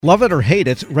Love it or hate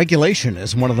it, regulation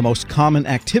is one of the most common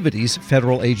activities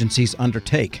federal agencies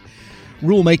undertake.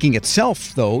 Rulemaking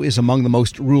itself, though, is among the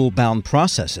most rule-bound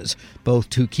processes, both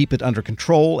to keep it under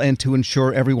control and to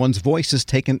ensure everyone's voice is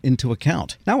taken into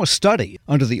account. Now, a study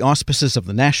under the auspices of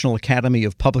the National Academy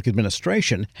of Public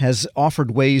Administration has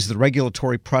offered ways the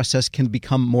regulatory process can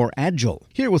become more agile.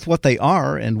 Here with what they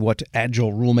are and what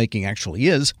agile rulemaking actually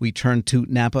is, we turn to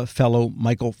NAPA fellow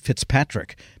Michael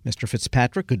Fitzpatrick. Mr.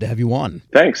 Fitzpatrick, good to have you on.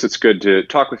 Thanks. It's good to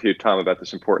talk with you, Tom, about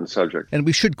this important subject. And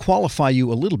we should qualify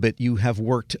you a little bit. You have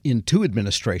worked in two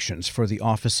administrations for the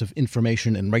Office of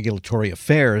Information and Regulatory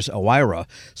Affairs, OIRA,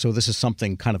 so this is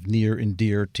something kind of near and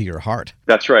dear to your heart.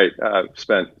 That's right.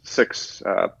 Spent 6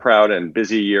 proud and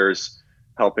busy years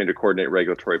helping to coordinate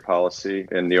regulatory policy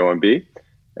in the OMB,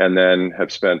 and then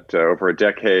have spent over a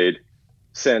decade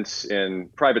since in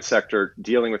private sector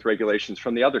dealing with regulations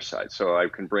from the other side. So I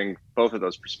can bring both of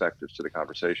those perspectives to the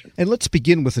conversation. And let's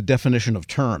begin with the definition of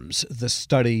terms. The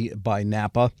study by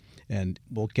NAPA, and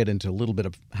we'll get into a little bit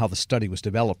of how the study was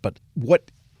developed, but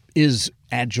what is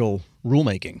agile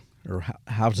rulemaking? Or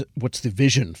what's the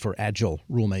vision for agile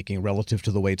rulemaking relative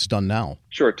to the way it's done now?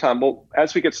 Sure, Tom. Well,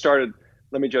 as we get started,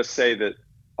 let me just say that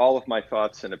all of my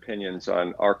thoughts and opinions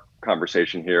on our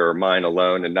conversation here are mine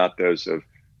alone and not those of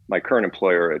my current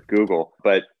employer at Google.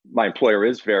 But my employer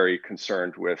is very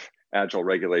concerned with agile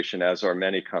regulation, as are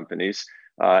many companies.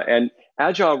 And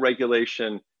agile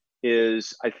regulation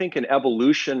is, I think, an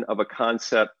evolution of a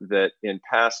concept that in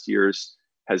past years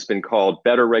has been called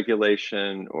better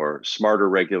regulation or smarter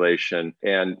regulation.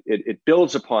 And it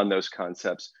builds upon those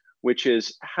concepts, which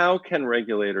is how can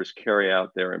regulators carry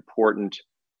out their important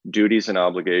duties and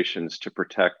obligations to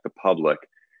protect the public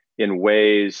in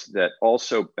ways that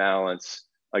also balance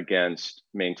against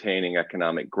maintaining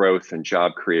economic growth and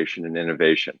job creation and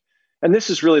innovation. And this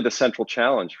is really the central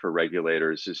challenge for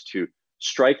regulators, is to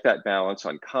strike that balance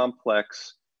on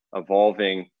complex,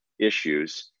 evolving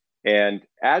issues. And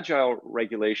agile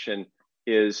regulation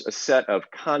is a set of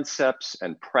concepts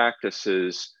and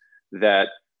practices that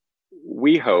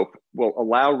we hope will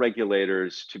allow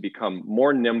regulators to become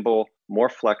more nimble, more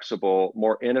flexible,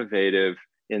 more innovative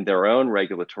in their own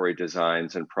regulatory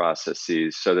designs and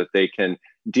processes so that they can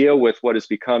deal with what is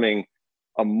becoming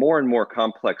a more and more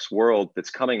complex world that's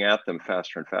coming at them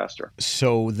faster and faster.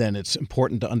 So then it's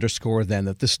important to underscore then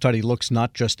that this study looks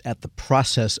not just at the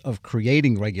process of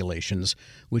creating regulations,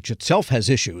 which itself has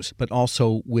issues, but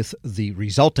also with the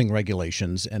resulting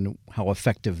regulations and how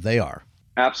effective they are.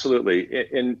 Absolutely.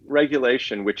 In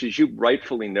regulation, which, as you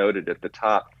rightfully noted at the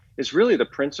top, is really the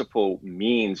principal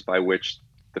means by which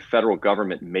the federal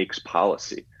government makes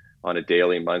policy on a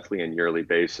daily, monthly, and yearly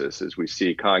basis. As we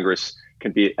see, Congress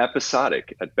can be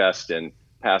episodic at best in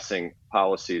passing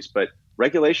policies, but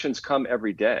regulations come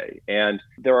every day. And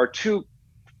there are two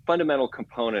fundamental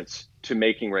components to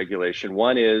making regulation.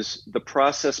 One is the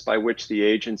process by which the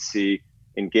agency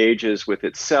engages with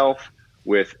itself,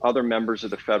 with other members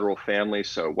of the federal family,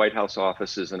 so White House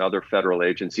offices and other federal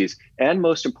agencies, and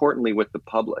most importantly, with the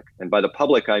public. And by the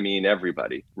public, I mean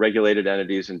everybody, regulated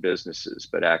entities and businesses,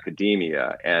 but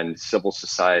academia and civil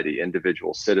society,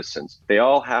 individual citizens. They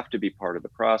all have to be part of the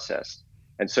process.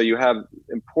 And so you have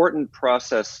important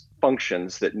process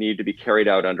functions that need to be carried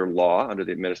out under law, under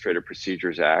the Administrative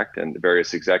Procedures Act and the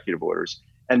various executive orders.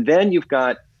 And then you've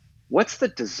got, what's the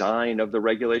design of the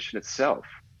regulation itself?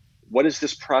 What is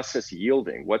this process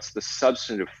yielding? What's the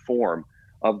substantive form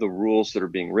of the rules that are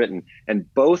being written? And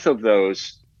both of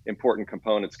those important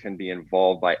components can be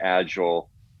involved by agile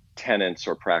tenets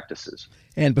or practices.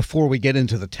 And before we get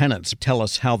into the tenets, tell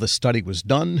us how the study was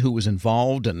done, who was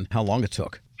involved, and how long it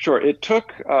took. Sure. It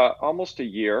took almost a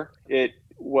year. It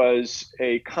was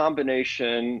a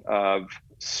combination of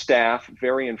staff,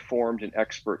 very informed and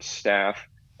expert staff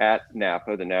at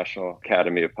NAPA, the National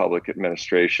Academy of Public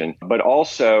Administration, but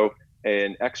also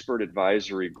an expert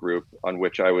advisory group on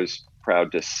which I was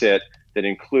proud to sit that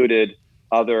included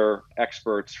other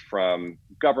experts from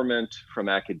government, from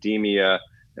academia,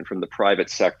 and from the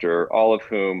private sector, all of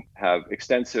whom have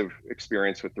extensive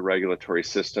experience with the regulatory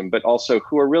system, but also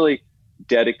who are really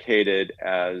dedicated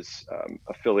as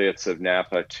affiliates of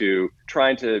NAPA to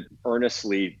trying to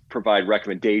earnestly provide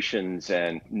recommendations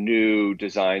and new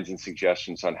designs and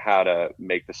suggestions on how to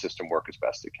make the system work as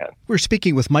best it can. We're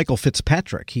speaking with Michael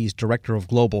Fitzpatrick. He's Director of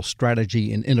Global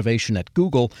Strategy and Innovation at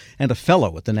Google and a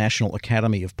fellow at the National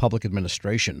Academy of Public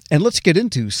Administration. And let's get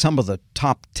into some of the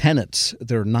top tenets.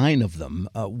 There are 9 of them.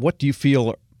 What do you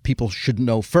feel people should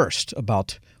know first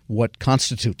about what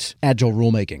constitutes agile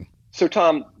rulemaking? So,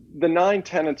 Tom, the 9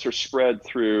 tenets are spread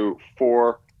through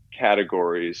 4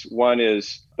 categories. One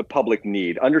is the public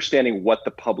need, understanding what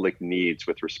the public needs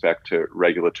with respect to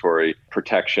regulatory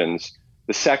protections.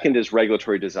 The second is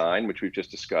regulatory design, which we've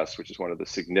just discussed, which is one of the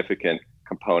significant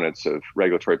components of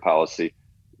regulatory policy.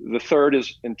 The third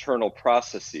is internal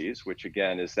processes, which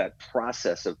again is that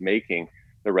process of making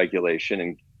the regulation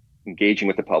and engaging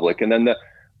with the public. And then the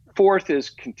fourth is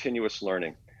continuous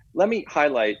learning. Let me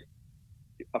highlight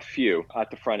a few at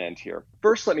the front end here.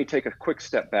 First, let me take a quick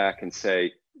step back and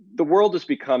say the world is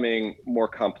becoming more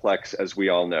complex, as we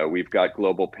all know. We've got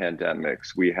global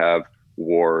pandemics, we have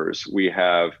wars, we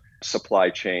have supply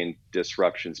chain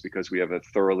disruptions because we have a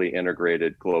thoroughly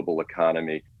integrated global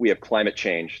economy. We have climate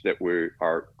change that we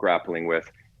are grappling with.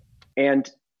 And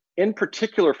in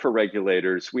particular for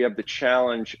regulators, we have the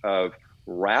challenge of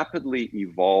rapidly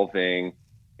evolving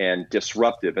and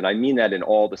disruptive. And I mean that in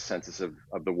all the senses of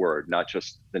the word, not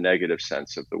just the negative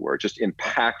sense of the word, just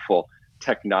impactful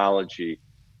technology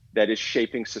that is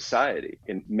shaping society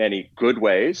in many good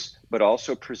ways, but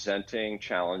also presenting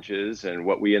challenges and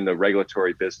what we in the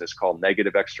regulatory business call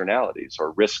negative externalities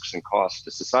or risks and costs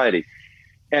to society.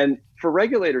 And for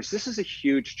regulators, this is a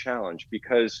huge challenge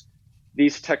because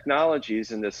these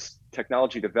technologies and this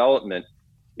technology development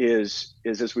is,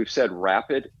 as we've said,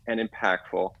 rapid and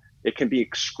impactful. It can be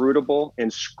inscrutable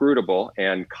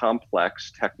and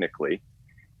complex technically.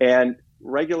 And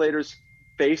regulators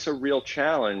face a real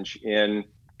challenge in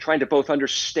trying to both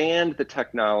understand the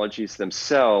technologies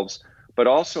themselves, but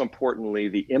also importantly,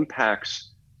 the impacts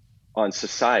on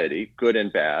society, good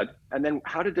and bad, and then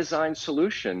how to design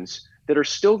solutions that are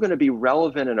still going to be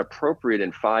relevant and appropriate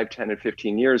in 5, 10, and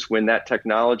 15 years when that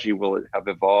technology will have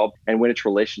evolved and when its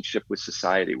relationship with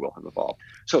society will have evolved.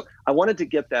 So I wanted to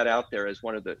get that out there as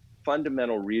one of the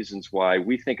fundamental reasons why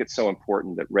we think it's so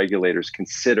important that regulators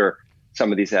consider some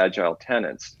of these agile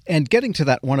tenets. And getting to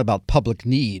that one about public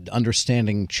need,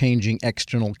 understanding changing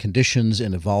external conditions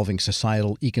and evolving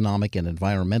societal, economic, and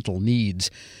environmental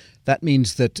needs, that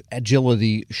means that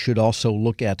agility should also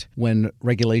look at when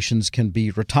regulations can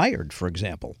be retired, for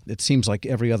example. It seems like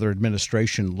every other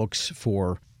administration looks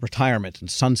for retirement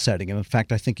and sunsetting. And in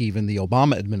fact, I think even the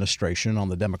Obama administration on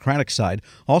the Democratic side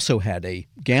also had a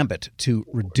gambit to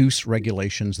reduce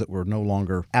regulations that were no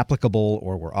longer applicable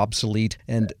or were obsolete.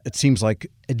 And it seems like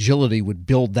agility would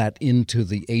build that into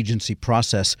the agency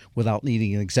process without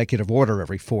needing an executive order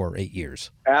every 4 or 8 years.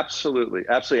 Absolutely.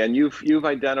 Absolutely. And you've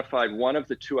identified one of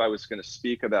the two I was going to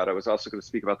speak about. I was also going to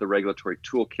speak about the regulatory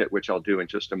toolkit, which I'll do in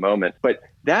just a moment. But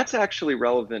that's actually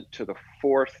relevant to the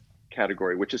fourth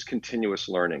category, which is continuous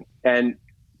learning. And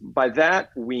by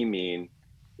that, we mean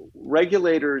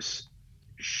regulators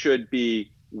should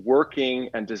be working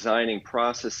and designing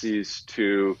processes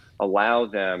to allow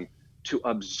them to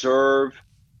observe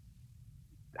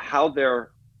how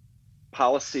their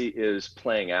policy is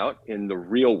playing out in the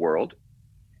real world,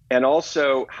 and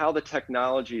also how the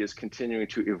technology is continuing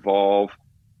to evolve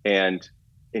and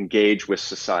engage with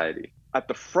society. At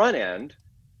the front end,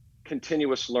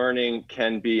 continuous learning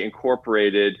can be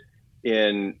incorporated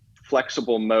in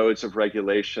flexible modes of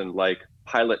regulation like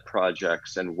pilot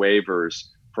projects and waivers,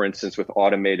 for instance, with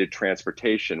automated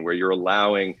transportation, where you're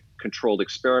allowing controlled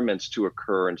experiments to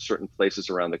occur in certain places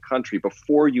around the country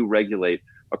before you regulate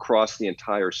across the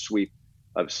entire sweep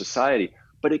of society.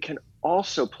 But it can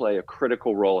also play a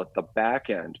critical role at the back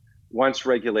end once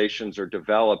regulations are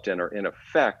developed and are in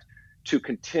effect, to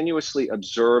continuously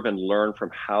observe and learn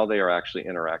from how they are actually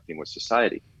interacting with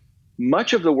society.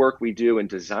 Much of the work we do in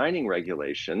designing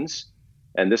regulations,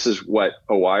 and this is what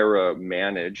OIRA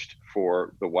managed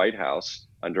for the White House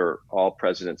under all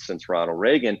presidents since Ronald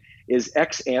Reagan, is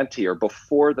ex ante or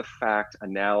before the fact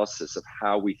analysis of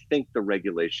how we think the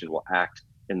regulation will act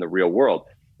in the real world.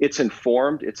 It's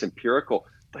informed, it's empirical,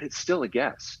 but it's still a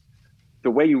guess. The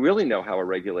way you really know how a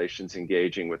regulation's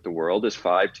engaging with the world is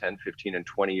 5, 10, 15, and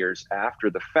 20 years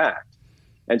after the fact.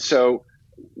 And so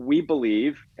we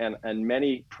believe, and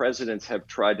many presidents have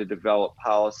tried to develop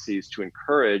policies to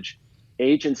encourage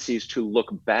agencies to look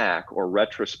back or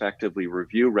retrospectively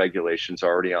review regulations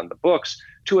already on the books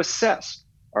to assess,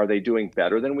 are they doing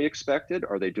better than we expected?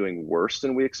 Are they doing worse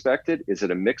than we expected? Is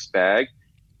it a mixed bag?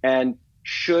 And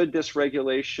should this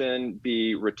regulation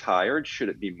be retired? Should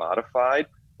it be modified?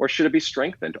 Or should it be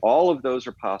strengthened? All of those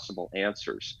are possible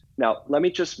answers. Now, let me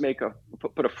just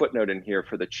put a footnote in here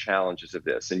for the challenges of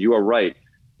this. And you are right.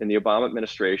 In the Obama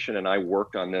administration, and I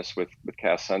worked on this with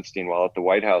Cass Sunstein while at the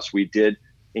White House, we did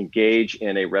engage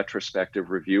in a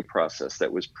retrospective review process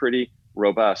that was pretty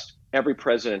robust. Every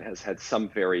president has had some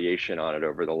variation on it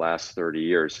over the last 30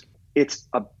 years. It's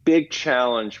a big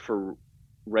challenge for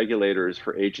regulators,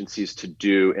 for agencies to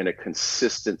do in a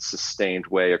consistent, sustained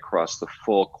way across the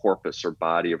full corpus or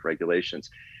body of regulations.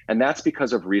 And that's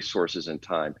because of resources and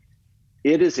time.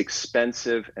 It is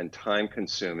expensive and time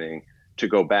consuming to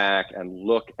go back and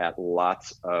look at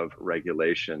lots of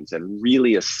regulations and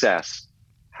really assess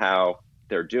how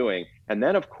they're doing. And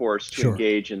then, of course, to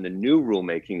engage in the new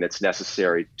rulemaking that's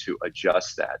necessary to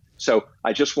adjust that. So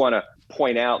I just want to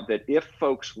point out that if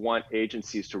folks want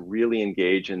agencies to really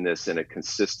engage in this in a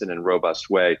consistent and robust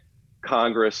way,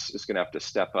 Congress is going to have to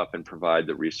step up and provide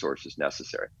the resources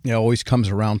necessary. It always comes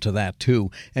around to that, too.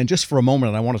 And just for a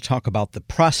moment, I want to talk about the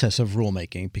process of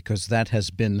rulemaking, because that has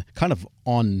been kind of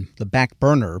on the back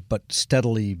burner, but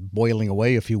steadily boiling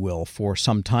away, if you will, for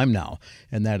some time now.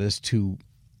 And that is to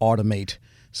automate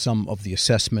some of the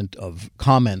assessment of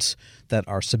comments that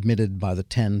are submitted by the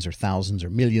tens or thousands or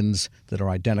millions that are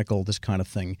identical, this kind of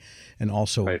thing. And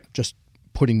also just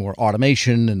putting more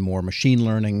automation and more machine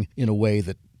learning in a way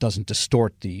that doesn't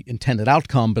distort the intended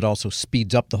outcome, but also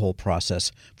speeds up the whole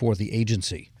process for the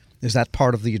agency. Is that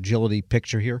part of the agility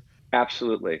picture here?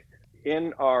 Absolutely.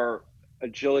 In our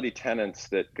agility tenets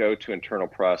that go to internal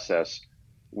process,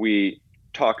 we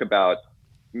talk about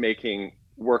making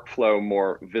workflow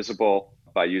more visible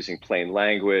by using plain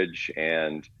language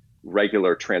and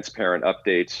regular, transparent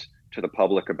updates to the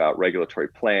public about regulatory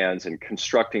plans, and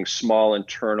constructing small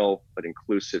internal but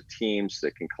inclusive teams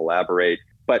that can collaborate.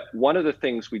 But one of the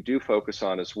things we do focus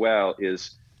on as well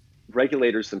is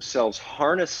regulators themselves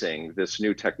harnessing this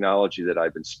new technology that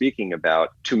I've been speaking about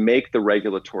to make the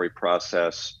regulatory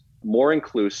process more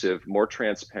inclusive, more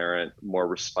transparent, more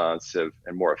responsive,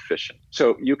 and more efficient.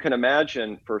 So you can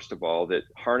imagine, first of all, that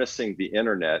harnessing the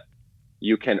internet,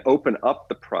 you can open up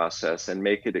the process and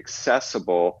make it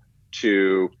accessible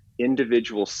to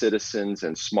individual citizens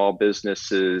and small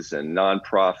businesses and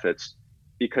nonprofits,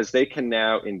 because they can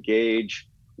now engage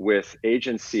with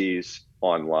agencies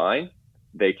online.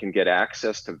 They can get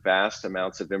access to vast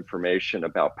amounts of information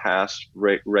about past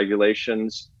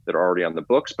regulations that are already on the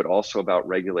books, but also about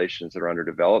regulations that are under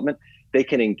development. They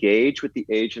can engage with the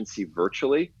agency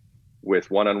virtually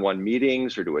with one-on-one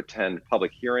meetings or to attend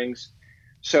public hearings.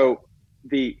 So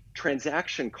the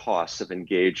transaction costs of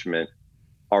engagement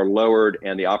are lowered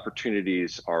and the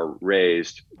opportunities are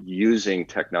raised using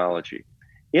technology.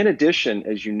 In addition,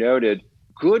 as you noted,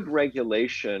 good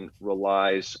regulation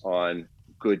relies on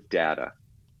good data,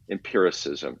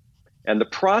 empiricism. And the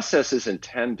process is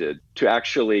intended to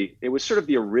actually, it was sort of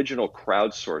the original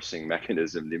crowdsourcing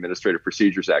mechanism, the Administrative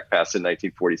Procedures Act passed in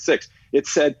 1946. It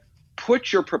said,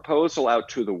 put your proposal out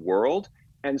to the world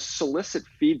and solicit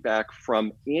feedback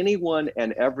from anyone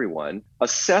and everyone,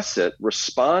 assess it,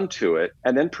 respond to it,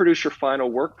 and then produce your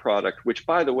final work product, which,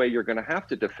 by the way, you're going to have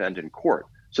to defend in court.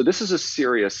 So this is a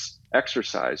serious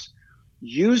exercise.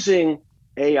 Using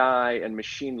AI and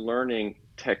machine learning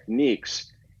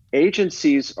techniques,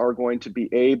 agencies are going to be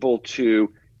able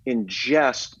to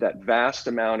ingest that vast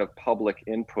amount of public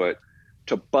input,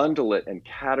 to bundle it and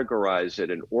categorize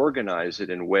it and organize it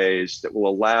in ways that will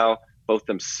allow both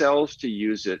themselves to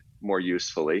use it more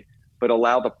usefully, but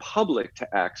allow the public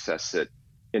to access it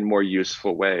in more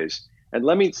useful ways. And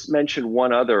let me mention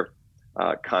one other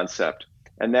concept,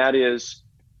 and that is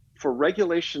for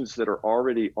regulations that are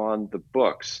already on the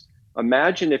books.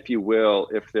 Imagine, if you will,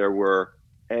 if there were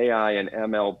AI and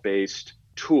ML-based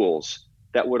tools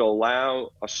that would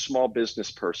allow a small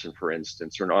business person, for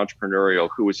instance, or an entrepreneurial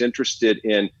who was interested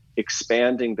in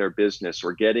expanding their business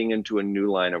or getting into a new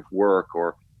line of work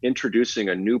or introducing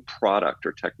a new product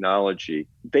or technology,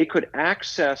 they could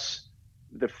access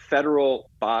the federal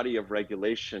body of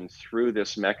regulation through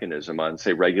this mechanism on,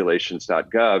 say,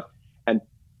 regulations.gov, and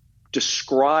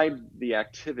describe the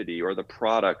activity or the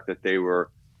product that they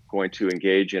were going to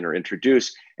engage in or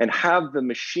introduce, and have the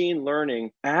machine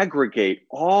learning aggregate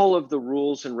all of the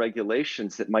rules and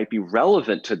regulations that might be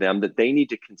relevant to them that they need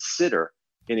to consider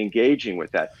in engaging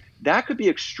with that. That could be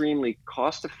extremely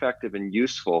cost effective and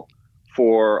useful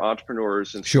for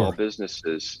entrepreneurs and small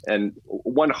businesses. And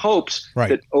one hopes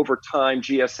that over time,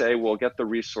 GSA will get the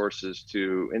resources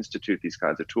to institute these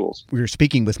kinds of tools. We're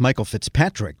speaking with Michael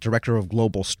Fitzpatrick, Director of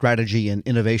Global Strategy and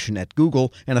Innovation at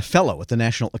Google and a fellow at the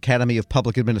National Academy of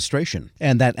Public Administration.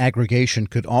 And that aggregation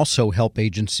could also help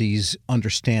agencies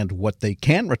understand what they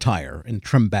can retire and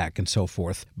trim back and so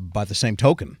forth by the same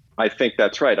token. I think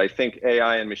that's right. I think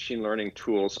AI and machine learning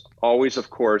tools always, of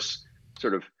course,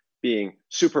 sort of being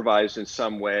supervised in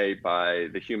some way by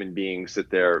the human beings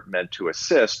that they're meant to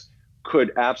assist,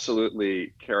 could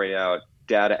absolutely carry out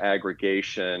data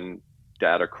aggregation,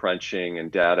 data crunching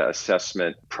and data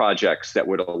assessment projects that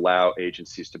would allow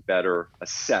agencies to better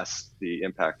assess the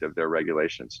impact of their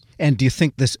regulations. And do you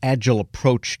think this agile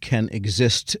approach can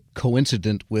exist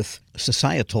coincident with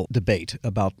societal debate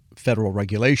about federal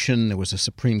regulation? There was a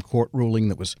Supreme Court ruling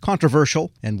that was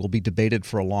controversial and will be debated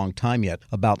for a long time yet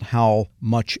about how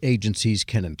much agencies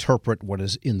can interpret what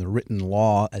is in the written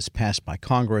law as passed by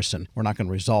Congress. And we're not going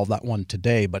to resolve that one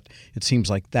today, but it seems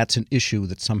like that's an issue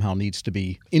that somehow needs to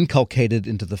be inculcated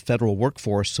into the federal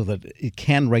workforce so that it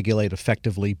can regulate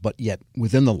effectively, but yet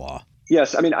within the law.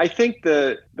 Yes, I mean, I think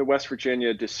the West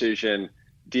Virginia decision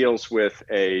deals with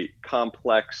a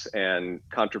complex and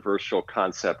controversial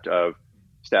concept of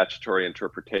statutory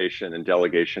interpretation and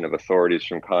delegation of authorities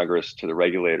from Congress to the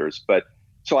regulators. But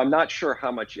so I'm not sure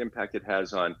how much impact it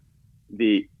has on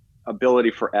the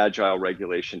ability for agile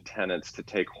regulation tenets to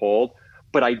take hold.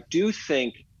 But I do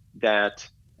think that,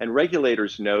 and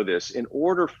regulators know this, in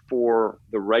order for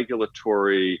the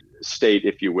regulatory state,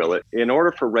 if you will, in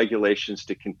order for regulations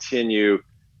to continue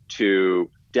to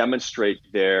demonstrate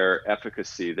their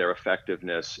efficacy, their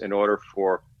effectiveness, in order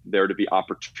for there to be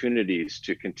opportunities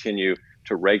to continue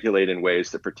to regulate in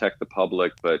ways that protect the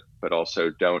public, but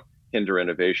also don't hinder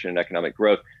innovation and economic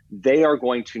growth, they are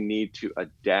going to need to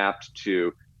adapt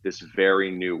to this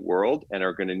very new world and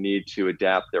are going to need to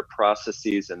adapt their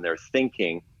processes and their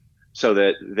thinking so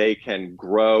that they can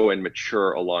grow and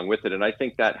mature along with it. And I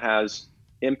think that has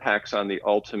impacts on the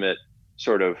ultimate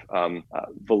sort of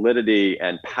validity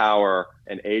and power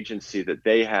and agency that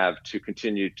they have to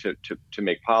continue to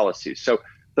make policies. So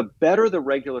the better the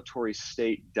regulatory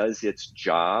state does its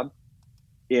job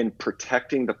in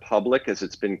protecting the public, as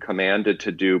it's been commanded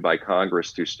to do by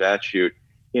Congress through statute,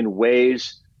 in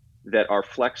ways that are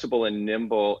flexible and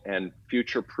nimble and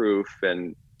future-proof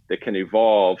and that can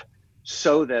evolve,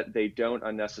 so that they don't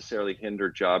unnecessarily hinder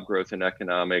job growth and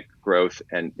economic growth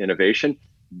and innovation,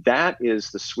 that is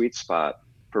the sweet spot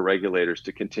for regulators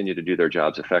to continue to do their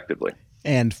jobs effectively.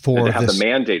 And for to have the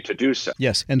mandate to do so.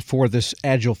 Yes, and for this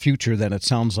agile future, then it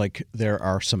sounds like there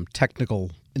are some technical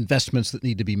investments that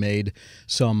need to be made,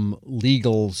 some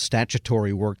legal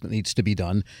statutory work that needs to be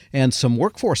done, and some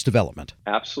workforce development.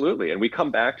 Absolutely. And we come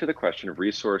back to the question of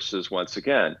resources once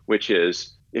again, which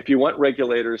is, if you want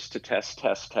regulators to test,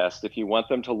 if you want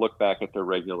them to look back at their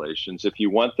regulations, if you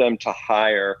want them to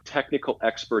hire technical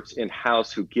experts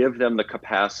in-house who give them the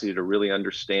capacity to really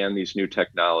understand these new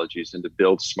technologies and to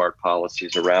build smart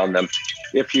policies around them,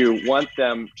 if you want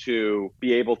them to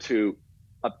be able to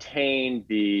obtain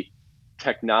the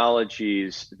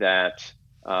technologies that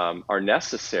are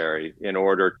necessary in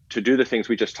order to do the things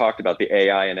we just talked about, the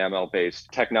AI and ML-based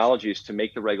technologies to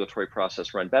make the regulatory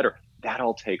process run better, that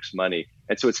all takes money.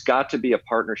 And so it's got to be a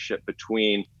partnership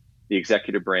between the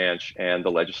executive branch and the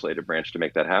legislative branch to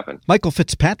make that happen. Michael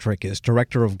Fitzpatrick is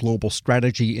Director of Global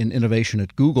Strategy and Innovation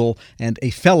at Google and a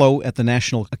fellow at the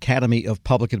National Academy of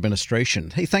Public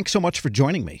Administration. Hey, thanks so much for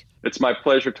joining me. It's my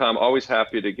pleasure, Tom. Always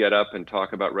happy to get up and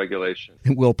talk about regulation.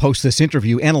 We'll post this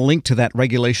interview and a link to that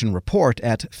regulation report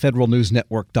at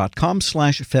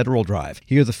federalnewsnetwork.com/Federal Drive.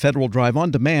 Hear the Federal Drive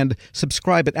on demand.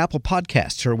 Subscribe at Apple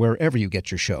Podcasts or wherever you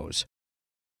get your shows.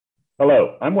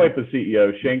 Hello, I'm WIPA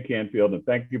CEO Shane Canfield, and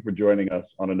thank you for joining us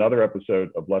on another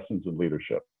episode of Lessons in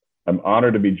Leadership. I'm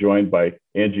honored to be joined by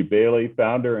Angie Bailey,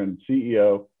 founder and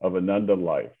CEO of Ananda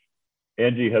Life.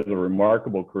 Angie has a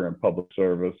remarkable career in public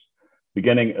service,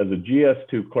 beginning as a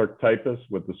GS2 clerk typist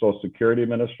with the Social Security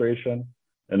Administration.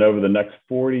 And over the next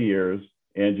 40 years,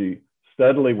 Angie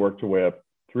steadily worked her way up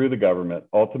through the government,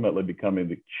 ultimately becoming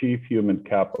the Chief Human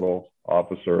Capital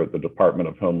Officer at the Department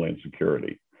of Homeland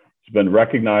Security. She's been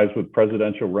recognized with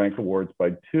presidential rank awards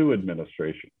by 2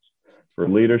 administrations for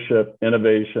leadership,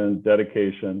 innovation,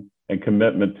 dedication, and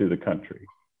commitment to the country.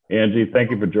 Angie,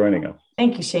 thank you for joining us.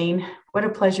 Thank you, Shane. What a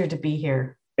pleasure to be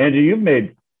here. Angie, you've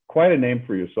made quite a name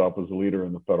for yourself as a leader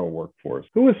in the federal workforce.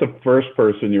 Who was the first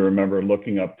person you remember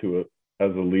looking up to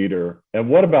as a leader, and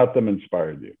what about them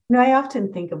inspired you? I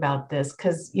often think about this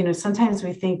because, sometimes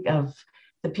we think of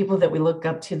the people that we look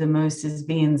up to the most as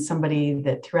being somebody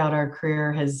that throughout our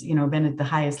career has, been at the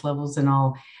highest levels and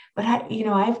all. But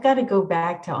I've got to go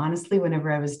back to, honestly,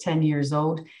 whenever I was 10 years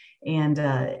old. And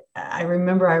I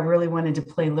remember I really wanted to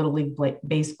play Little League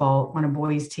baseball on a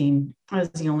boys team. I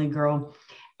was the only girl.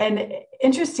 And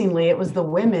interestingly, it was the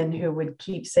women who would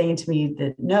keep saying to me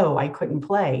that, no, I couldn't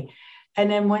play. And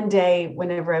then one day,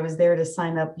 whenever I was there to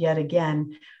sign up yet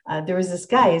again, there was this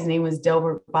guy, his name was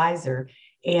Delbert Beiser.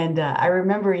 And I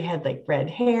remember he had like red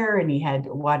hair and he had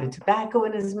a wad of tobacco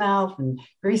in his mouth and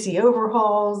greasy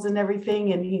overalls and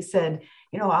everything. And he said,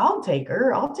 I'll take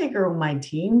her on my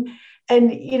team.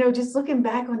 And, just looking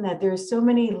back on that, there are so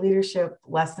many leadership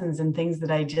lessons and things that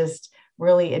I just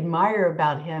really admire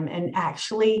about him. And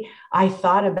actually, I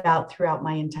thought about throughout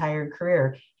my entire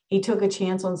career. He took a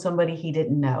chance on somebody he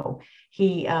didn't know.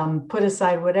 He put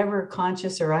aside whatever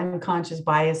conscious or unconscious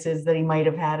biases that he might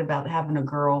have had about having a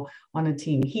girl on a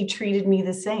team. He treated me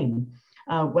the same,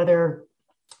 whether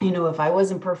if I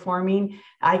wasn't performing,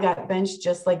 I got benched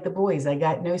just like the boys. I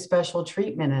got no special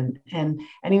treatment. And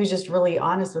he was just really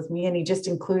honest with me, and he just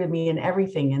included me in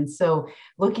everything. And so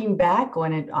looking back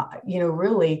on it,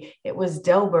 really, it was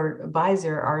Delbert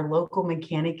Beiser, our local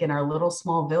mechanic in our little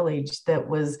small village, that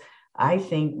was, I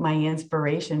think, my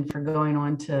inspiration for going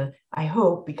on to, I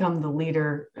hope, become the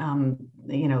leader,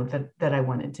 that I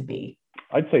wanted to be.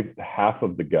 I'd say half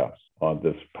of the guests on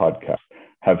this podcast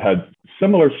have had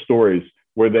similar stories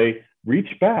where they reach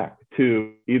back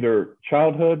to either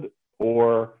childhood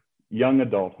or young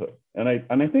adulthood. And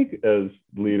I think as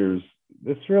leaders,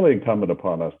 it's really incumbent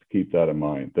upon us to keep that in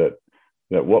mind, that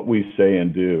what we say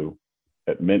and do,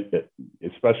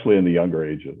 especially in the younger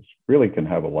ages, really can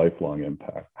have a lifelong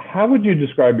impact. How would you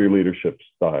describe your leadership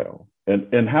style,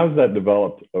 and how's that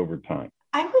developed over time?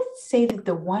 I would say that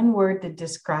the one word that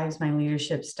describes my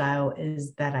leadership style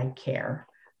is that I care.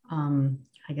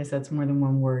 I guess that's more than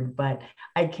one word, but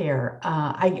I care.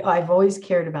 I've always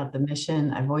cared about the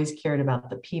mission. I've always cared about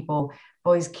the people. I've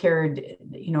always cared,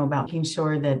 about making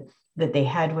sure that they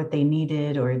had what they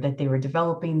needed, or that they were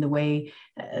developing the way,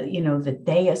 that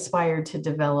they aspired to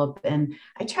develop. And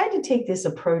I tried to take this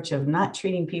approach of not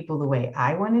treating people the way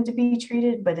I wanted to be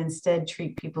treated, but instead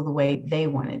treat people the way they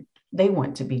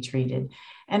want to be treated.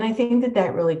 And I think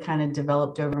that really kind of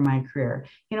developed over my career.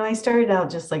 I started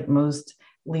out just like most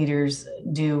leaders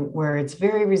do, where it's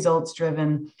very results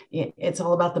driven. It's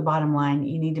all about the bottom line.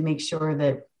 You need to make sure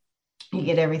that you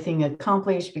get everything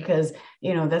accomplished because,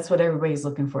 that's what everybody's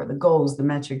looking for, the goals, the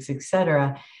metrics,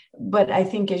 etc. But I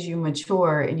think as you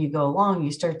mature and you go along,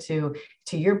 you start to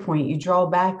your point, you draw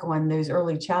back on those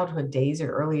early childhood days or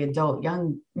early adult,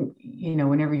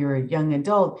 whenever you're a young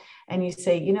adult, and you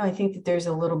say, I think that there's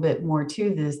a little bit more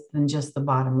to this than just the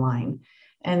bottom line.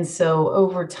 And so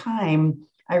over time,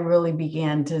 I really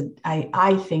began to,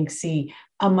 I think, see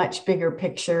a much bigger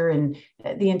picture and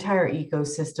the entire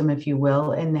ecosystem, if you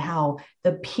will, and how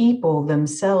the people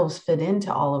themselves fit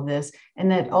into all of this.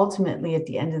 And that ultimately, at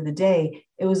the end of the day,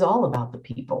 it was all about the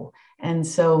people. And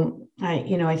so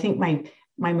I think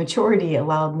my maturity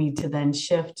allowed me to then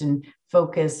shift and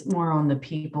focus more on the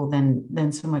people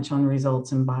than so much on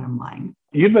results and bottom line.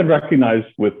 You've been recognized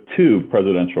with 2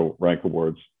 presidential rank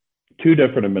awards, 2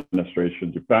 different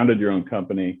administrations. You founded your own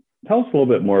company. Tell us a little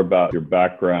bit more about your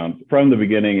background from the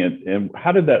beginning, and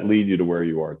how did that lead you to where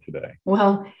you are today?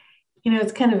 Well,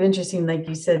 it's kind of interesting, like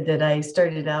you said, that I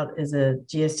started out as a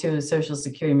GS2 of Social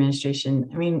Security Administration.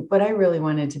 I mean, what I really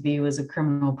wanted to be was a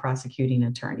criminal prosecuting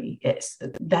attorney.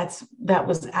 That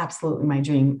was absolutely my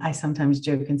dream. I sometimes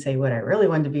joke and say what I really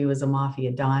wanted to be was a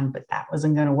mafia don, but that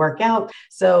wasn't going to work out.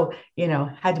 So,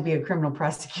 had to be a criminal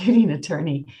prosecuting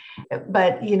attorney.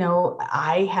 But,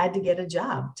 I had to get a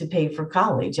job to pay for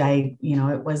college.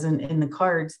 It wasn't in the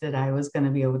cards that I was going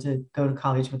to be able to go to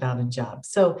college without a job.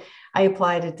 So I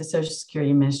applied at the Social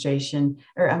Security Administration,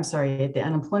 at the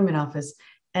unemployment office,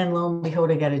 and lo and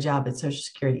behold, I got a job at Social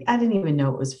Security. I didn't even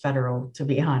know it was federal, to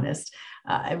be honest.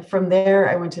 From there,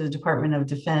 I went to the Department of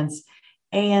Defense,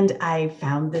 and I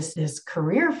found this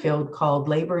career field called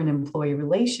Labor and Employee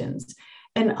Relations.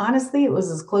 And honestly, it was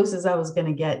as close as I was going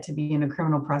to get to being a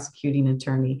criminal prosecuting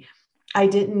attorney. I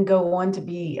didn't go on to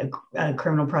be a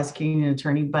criminal prosecuting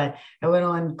attorney, but I went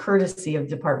on courtesy of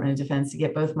Department of Defense to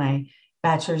get both my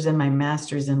bachelor's and my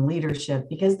master's in leadership,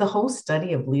 because the whole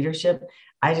study of leadership,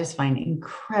 I just find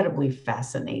incredibly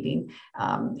fascinating.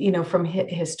 From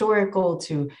historical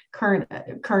to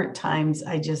current times,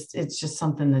 it's just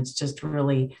something that's just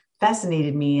really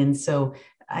fascinated me. And so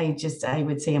I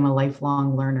would say I'm a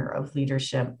lifelong learner of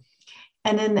leadership.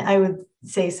 And then I would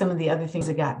say some of the other things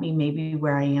that got me maybe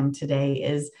where I am today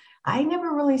is I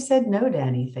never really said no to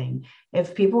anything.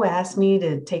 If people asked me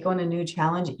to take on a new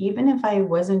challenge, even if I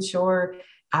wasn't sure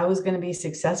I was going to be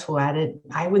successful at it,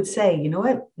 I would say, you know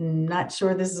what, not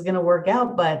sure this is going to work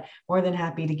out, but more than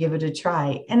happy to give it a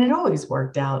try. And it always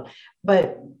worked out.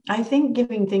 But I think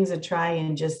giving things a try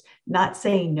and just not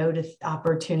saying no to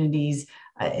opportunities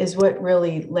is what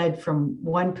really led from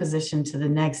one position to the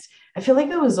next. I feel like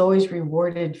I was always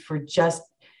rewarded for just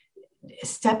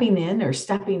stepping in or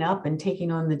stepping up and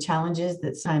taking on the challenges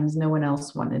that sometimes no one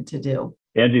else wanted to do.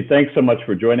 Angie, thanks so much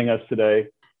for joining us today.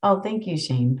 Oh, thank you,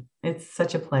 Shane. It's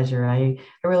such a pleasure. I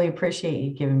really appreciate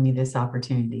you giving me this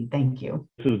opportunity. Thank you.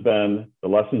 This has been the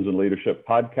Lessons in Leadership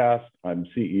podcast. I'm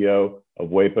CEO of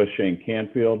WEPA, Shane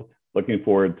Canfield. Looking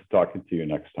forward to talking to you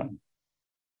next time.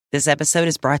 This episode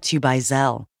is brought to you by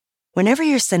Zelle. Whenever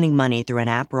you're sending money through an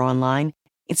app or online,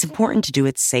 it's important to do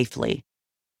it safely.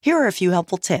 Here are a few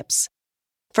helpful tips.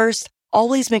 First,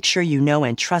 always make sure you know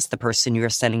and trust the person you are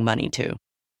sending money to.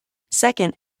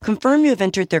 Second, confirm you have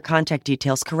entered their contact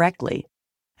details correctly.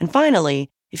 And finally,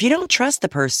 if you don't trust the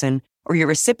person or your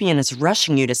recipient is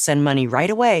rushing you to send money right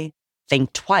away,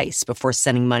 think twice before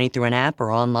sending money through an app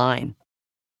or online.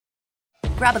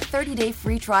 Grab a 30-day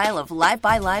free trial of Live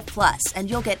by Live Plus, and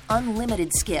you'll get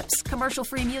unlimited skips,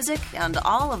 commercial-free music, and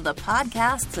all of the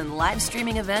podcasts and live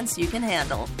streaming events you can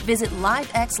handle. Visit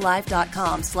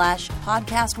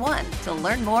livexlive.com/podcast1 to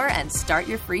learn more and start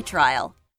your free trial.